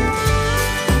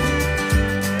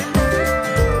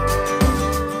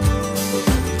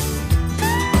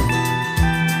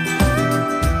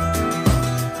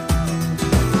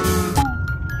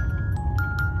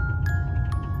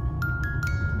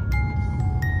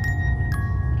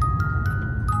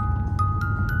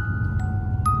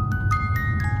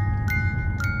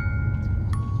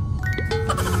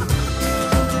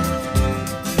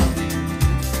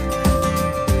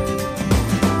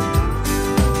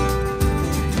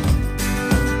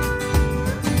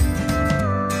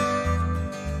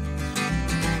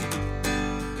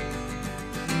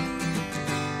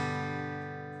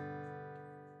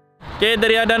 Okay,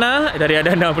 dari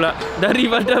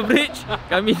Varda Bridge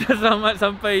kami dah selamat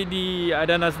sampai di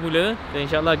Adana semula. Dan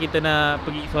insyaAllah kita nak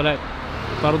pergi solat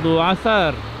fardu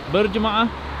asar berjemaah,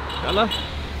 insyaAllah.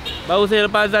 Baru saya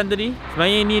lepas azan tadi.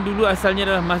 Sebenarnya ini dulu asalnya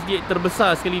adalah masjid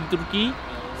terbesar sekali di Turki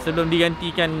sebelum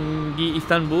digantikan di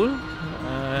Istanbul.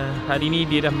 Hari ini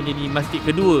dia dah menjadi masjid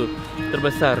kedua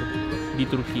terbesar di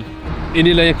Turki.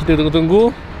 Inilah yang kita tunggu-tunggu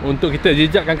untuk kita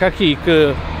jejakkan kaki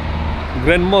ke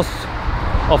Grand Mosque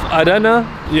of Adana,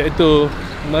 iaitu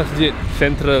Masjid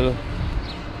Sentral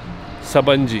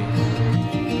Sabanji.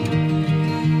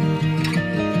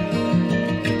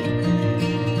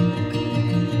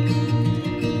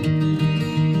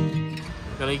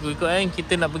 Sekarang Kalau ikut-ikut kan,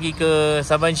 kita nak pergi ke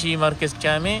Sabanci Markaz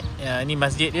Camik. Ya, ni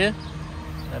masjid dia.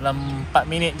 Dalam 4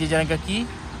 minit je jalan kaki.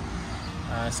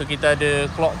 So kita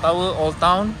ada Clock Tower, Old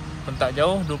Town, pun tak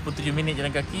jauh, 27 minit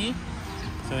jalan kaki.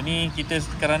 So ni kita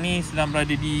sekarang ni sedang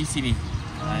berada di sini.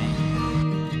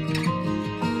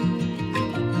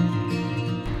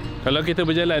 Kalau kita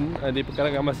berjalan di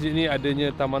perkarangan masjid ni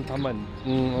adanya taman-taman.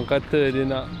 Orang kata dia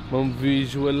nak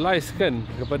memvisualisekan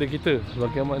kepada kita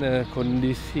bagaimana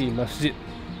kondisi masjid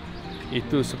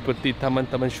itu seperti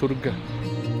taman-taman syurga.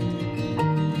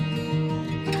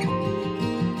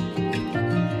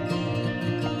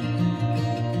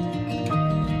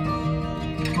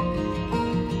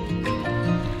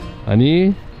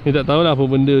 Ni tak tahulah apa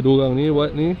benda diorang ni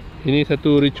buat ni. Ini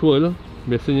satu ritual.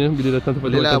 Biasanya bila datang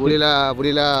tempat tempat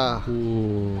Boleh lah.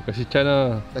 Kasih can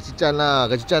lah. Kasih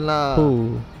can lah.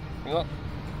 Tengok.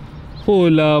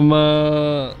 Lama.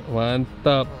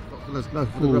 Mantap. Kelas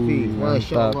fotografi.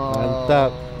 Masya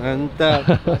Allah. Mantap.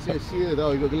 Sia-sia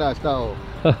tau ikut kelas tau.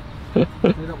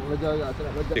 Saya nak belajar agak, saya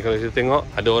nak belajar. Kalau kita tengok,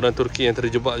 ada orang Turki yang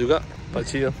terjebak juga.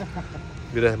 Pakcik tu.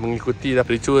 Dia dah mengikuti dah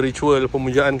ritual-ritual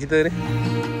pemujaan kita ni.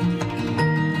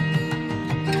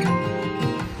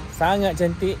 Sangat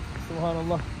cantik.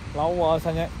 Subhanallah, lawa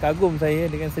sangat. Kagum saya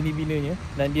dengan seni binanya.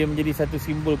 Dan dia menjadi satu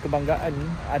simbol kebanggaan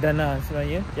Adana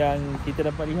sebenarnya. Yang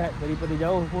kita dapat lihat daripada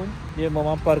jauh pun, dia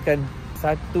memaparkan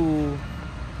satu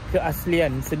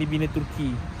keaslian seni bina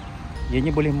Turki. Ianya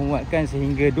boleh memuatkan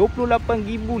sehingga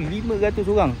 28,500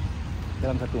 orang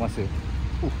dalam satu masa.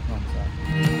 Mantap.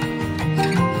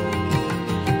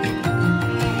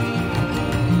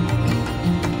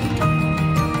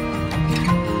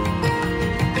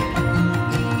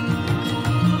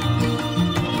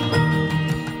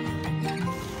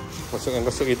 Masukkan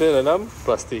kasut kita dalam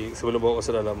plastik sebelum bawa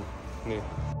masuk dalam ni.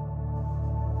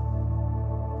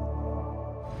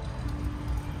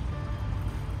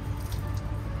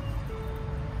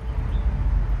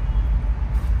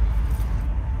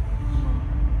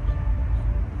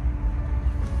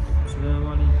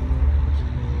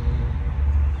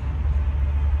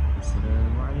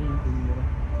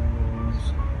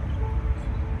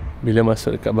 Bila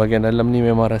masuk dekat bahagian dalam ni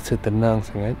memang rasa tenang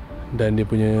sangat. Dan dia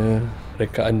punya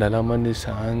rekaan dalaman dia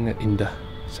sangat indah,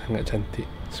 sangat cantik.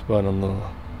 Subhanallah.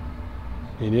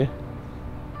 Ini dia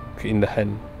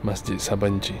keindahan Masjid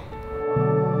Sabanci.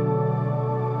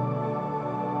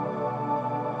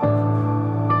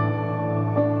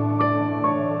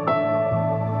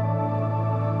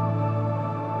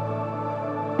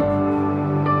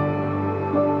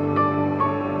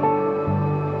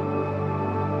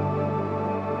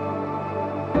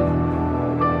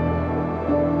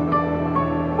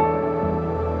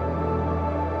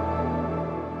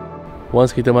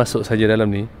 Once kita masuk saja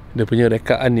dalam ni, dia punya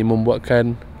rekaan ni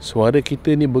membuatkan suara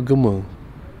kita ni bergema.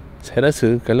 Saya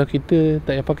rasa kalau kita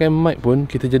tak payah pakai mic pun,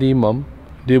 kita jadi imam,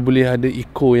 dia boleh ada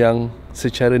echo yang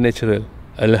secara natural.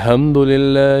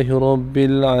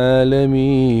 Alhamdulillahirabbil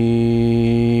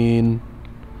alamin.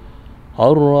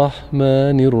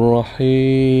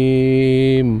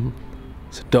 Ar-Rahmanir-Rahim.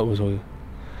 Sedap pun suara.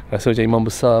 Rasa macam imam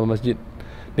besar masjid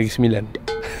Negeri Sembilan.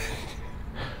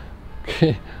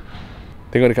 Okay.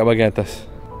 Tengok dekat bahagian atas.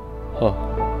 Nah,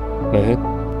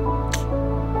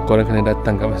 korang kena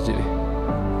datang kat masjid ni.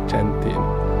 Cantik ni.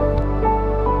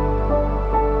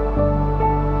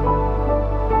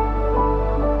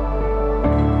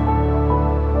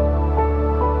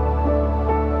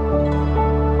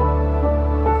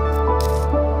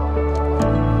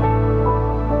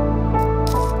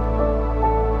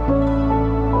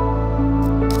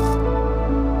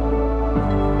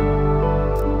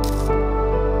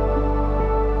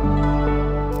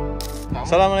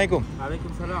 Assalamualaikum.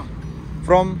 Waalaikumsalam.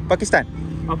 From Pakistan?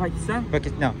 Pakistan?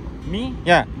 Pakistan. Me?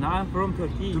 Yeah. No, I'm from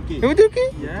Turkey. From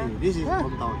Turkey? Yeah. This is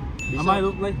hometown. Am I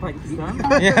look like Pakistan?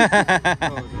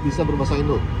 Bisa berbahasa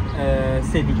Indo?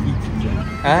 Sedikit.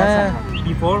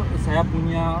 Before saya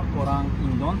punya orang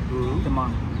Indon,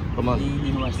 teman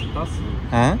di universitas.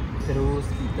 Terus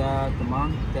kita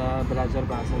belajar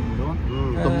bahasa Indon.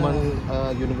 Teman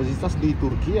universitas di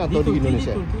Turki atau di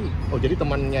Indonesia? Di Turki. Oh, jadi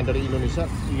temannya dari Indonesia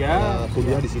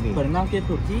kuliah di sini? Pernah ke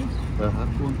Turki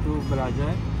untuk belajar.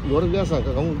 Luar biasa,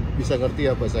 kamu bisa ngerti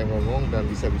apa saya ngomong dan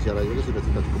bisa bicara juga, sudah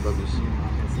cukup bagus.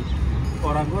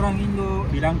 Orang-orang Indo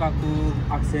bilang aku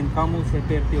aksen kamu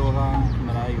seperti orang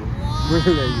Melayu.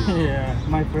 Yeah.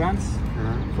 My friends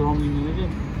from Indonesia,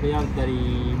 they are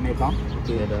dari Medan.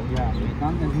 Medan. Yeah,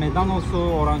 Medan. And Medan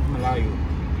also orang Melayu.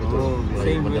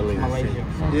 Same with Malaysia.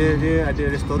 Dia ada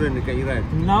restoran dekat Iran.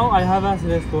 Now I have a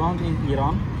restaurant in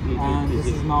Iran, and this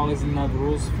is now is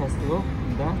Navruz festival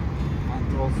in that, and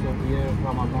also here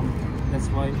Ramadan That's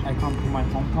why I come to my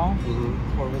hometown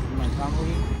for visit my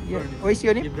family. Yeah. What is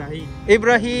your name? Ibrahim.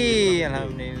 Ibrahim.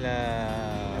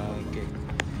 Alhamdulillah. Okay.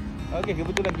 Okay,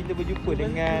 kebetulan kita berjumpa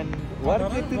dengan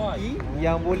warga Turki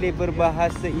yang boleh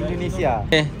berbahasa Indonesia.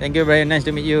 Okay, thank you Ibrahim. Nice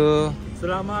to meet you.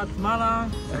 Selamat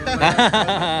malam.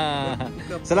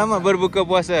 Selamat berbuka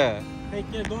puasa.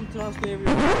 Take care, don't trust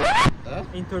everyone.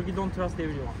 In Turkey, don't trust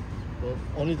everyone.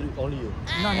 Only you.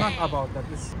 No, not about that.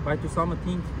 It's by to some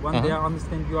things when they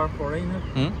understand you are foreigner,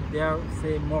 they are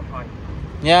say more high.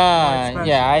 Yeah,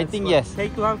 yeah, I think yes.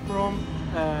 Take love from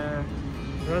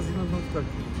resident of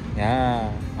Turkey. Yeah.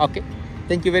 Okay.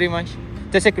 Thank you very much.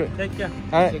 Teşekkür. Take care.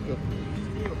 Alright.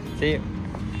 See you.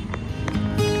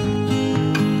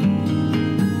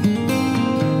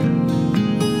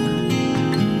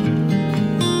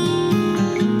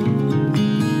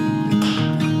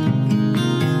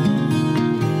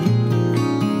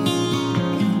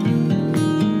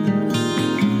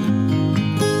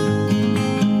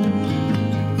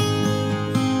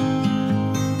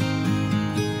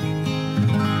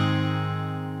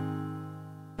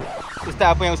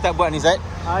 Ustaz, apa yang Ustaz buat ni, Ustaz?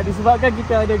 Disebabkan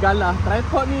kita ada galah.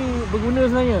 Tripod ni berguna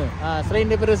sebenarnya. Selain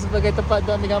daripada sebagai tempat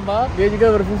untuk ambil gambar, dia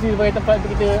juga berfungsi sebagai tempat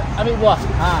untuk kita ambil buah.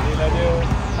 Inilah dia.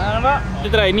 Nampak?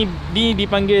 Kita try. Ni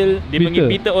dipanggil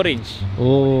bitter orange.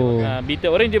 Oh.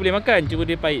 Bitter orange dia boleh makan, cuma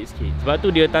dia pahit sikit. Sebab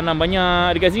tu dia tanam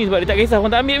banyak dekat sini sebab dia tak kisah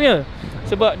orang tak ambil punya.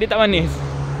 Sebab dia tak manis.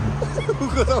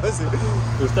 Bukan tak masa.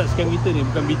 Ustaz sekarang bitter ni,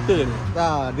 bukan bitter ni.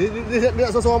 Dia nak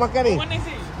seorang makan ni. Manis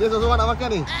ni. Dia seorang nak makan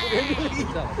ni.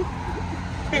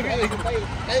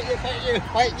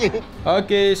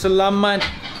 Okay, selamat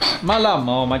malam.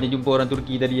 Oh, macam jumpa orang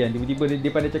Turki tadi kan. Tiba-tiba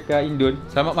dia pada cakap Indon,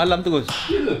 selamat malam terus.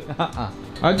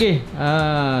 Okay,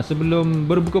 sebelum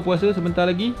berbuka puasa sebentar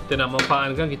lagi, Kita nak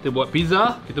manfaatkan, kita buat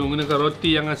pizza. Kita menggunakan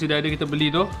roti yang sudah ada kita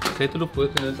beli tu. Saya terlupa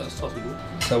kena letak sos dulu.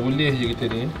 Kita boleh je kita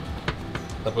ni.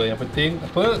 Tak apa, yang penting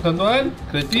apa tuan-tuan?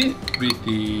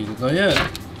 Creativity tuan-tuan.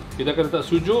 Kita akan letak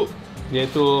sujuk,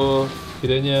 iaitu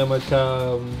kiranya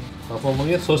macam apa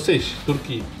namanya, sausage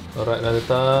Turki. Alright, dah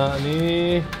letak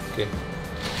ni. Okey.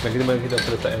 Dan kita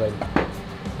akan letak yang lain.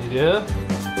 Ni dia.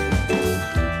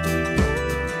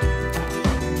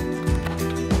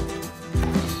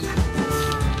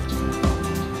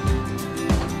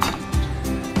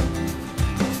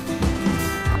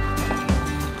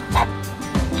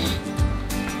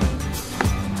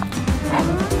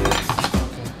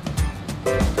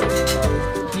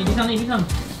 Ni pisang.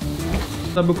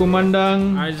 kita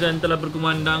berkumandang. Azan telah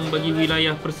berkumandang bagi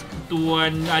wilayah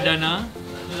Persekutuan Adana.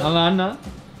 Alana.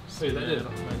 Tak ada.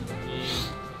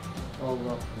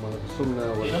 Allahumma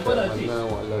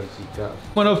wa ala zika.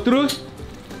 One of truth.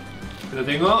 Kita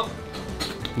tengok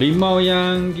Limau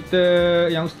yang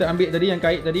Ustaz ambil tadi, yang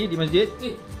kait tadi di masjid.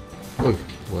 Oi,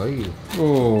 baik.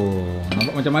 Oh,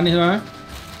 nampak macam manis lah.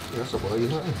 Rasa baik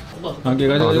lah. Okey,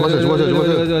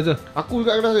 rasa. Aku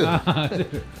juga kena rasa.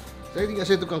 Saya ingat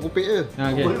saya tukang kupik je.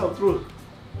 Okey. Terus.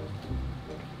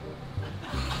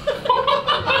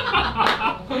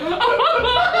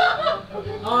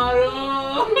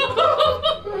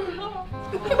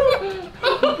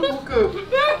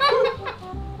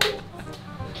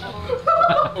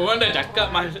 Orang dah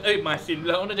cakap masin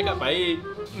pula, orang dah cakap baik.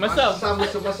 Masam.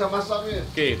 Masam je.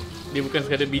 Okey, dia bukan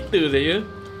sekadar bitter saja,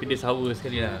 tapi dia sour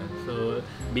sekali lah. So,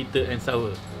 bitter and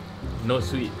sour. No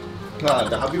sweet. Dah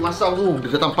habis masam tu,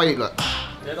 dia datang pahit pula.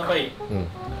 Dia datang pahit.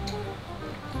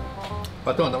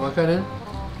 patut tak makan kan?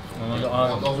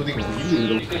 Langsung tengok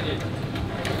gila.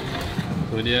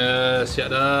 Tu dia, siap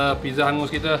dah pizza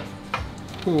hangus kita.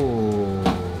 Oh,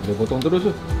 dia potong terus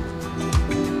tu.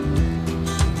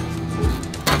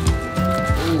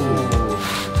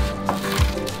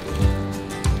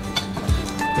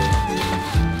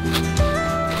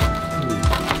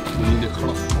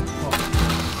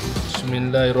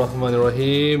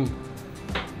 Bismillahirrahmanirrahim.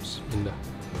 Bismillah.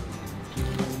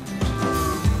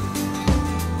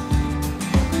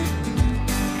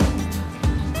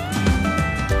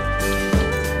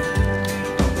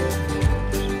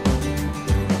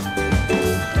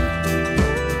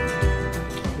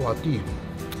 Wah, hati.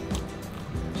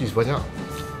 Cheese banyak.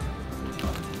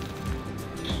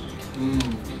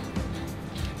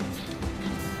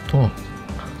 Oh.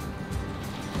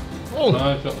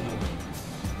 Masya-Allah.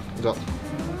 Sekejap.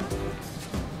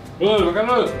 Makan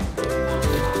dulu.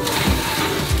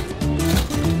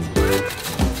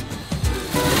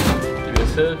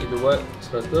 Biasa kita buat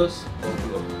 100.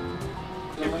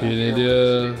 Ini dia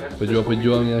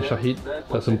pejuang-pejuang yang syahid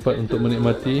tak sempat untuk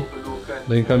menikmati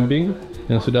daging kambing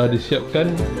yang sudah disiapkan.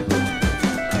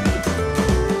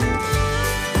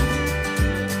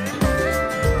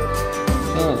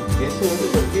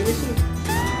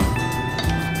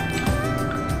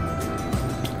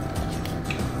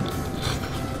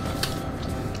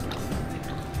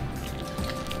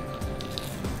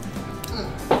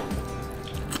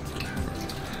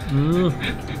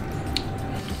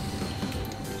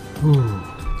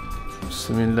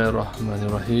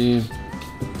 Bismillahirrahmanirrahim.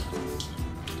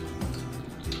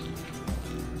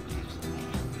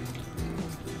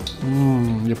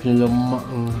 Dia punya lemak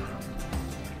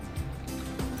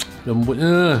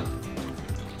lembutnya.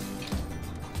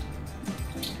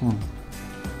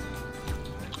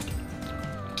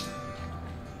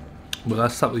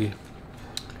 Berasap lagi.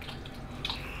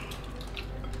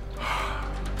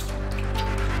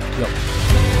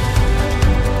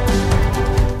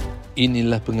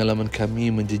 Inilah pengalaman kami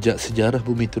menjejak sejarah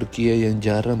bumi Turkiye yang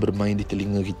jarang bermain di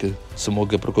telinga kita.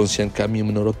 Semoga perkongsian kami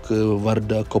meneroka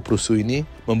Varda Koprusu ini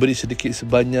memberi sedikit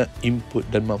sebanyak input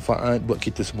dan manfaat buat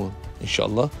kita semua.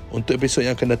 InsyaAllah, untuk episod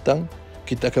yang akan datang,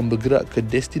 kita akan bergerak ke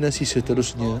destinasi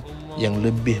seterusnya yang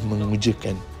lebih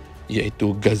mengujakan,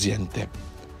 iaitu Gaziantep.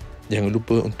 Jangan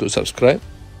lupa untuk subscribe.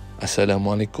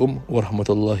 Assalamualaikum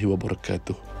warahmatullahi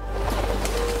wabarakatuh.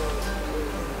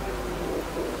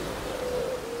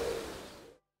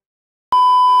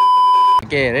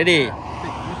 Okay, ready?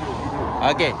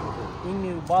 Okay.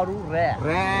 Ini baru rare.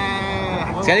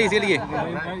 Sekali lagi.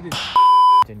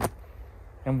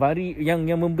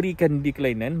 Yang memberikan di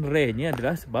kelainan rare-nya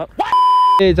adalah sebab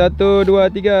 1, 2,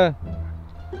 3.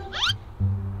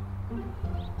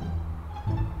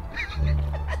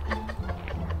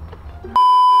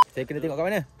 Saya kena tengok kat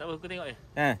mana? tak apa, aku tengok je.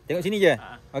 Tengok sini je.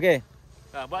 Okey.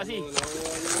 Buat sini.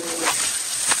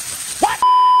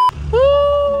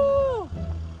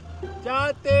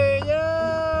 Cantiknya.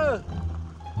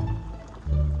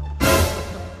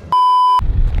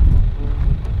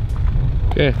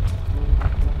 Okay.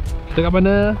 Kita kat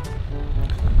mana?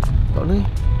 Tak ni.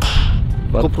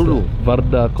 Koprusu.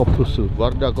 Varda Koprusu.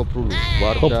 Varda Koprusu.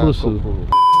 Koprusu.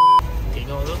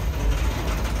 Tengok tu.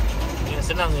 Dia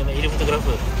senang je nak jadi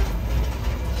fotografer.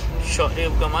 Shot dia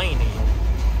bukan main ni.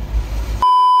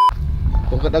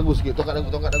 Tongkat dagu sikit, tongkat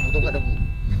dagu.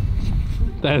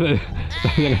 Tak,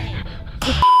 jangan.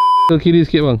 Ke kiri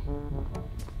sikit bang.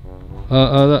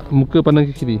 Tak, muka pandang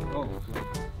ke kiri.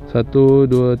 1,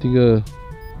 2, 3.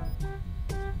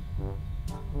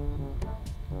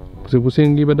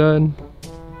 Pusing-pusing lagi badan.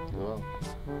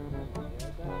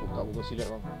 Buka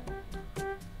silat bang.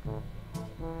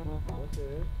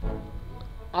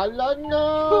 Alana.